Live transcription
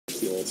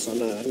so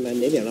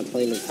maybe I'm not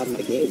playing the top of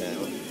my game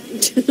now.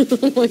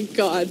 Oh my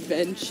god,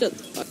 Ben, shut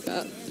the fuck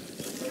up.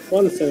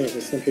 One setting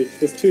for sentry.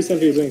 There's 2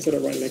 sentries being set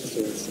up right next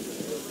to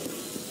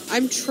us.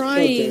 I'm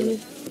trying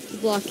to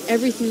block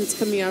everything that's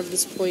coming out of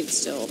this point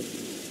still.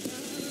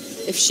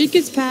 If shit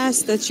gets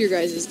past, that's your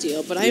guys'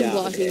 deal, but I'm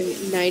blocking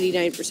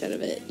 99%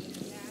 of it.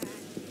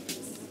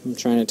 I'm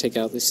trying to take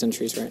out these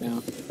sentries right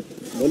now.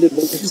 When did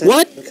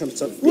what?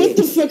 What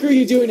the fuck are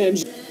you doing,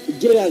 MJ?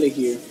 Get out of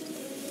here.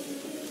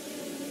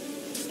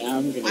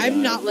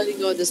 I'm not letting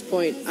go at this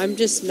point. I'm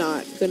just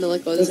not gonna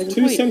let go of this There's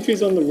point. 2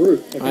 sentries on the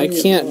roof. I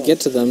can't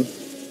get to them.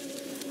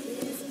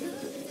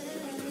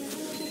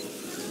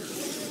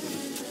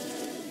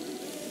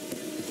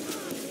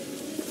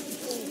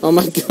 Oh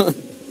my god.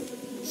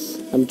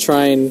 I'm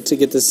trying to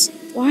get this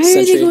Why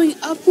sentry. are they going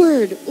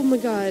upward? Oh my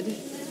god.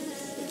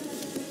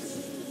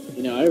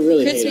 You know, I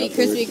really hate upward.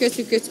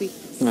 Crispy.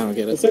 I don't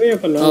get it. Setting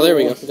up another Oh, there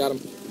we go. Got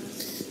him.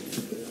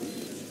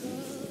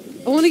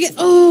 I want to get...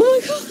 Oh my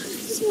god. I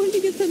just wanted to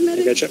get that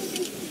medic. I gotcha.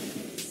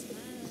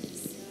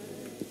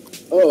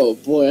 Oh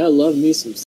boy, I love me some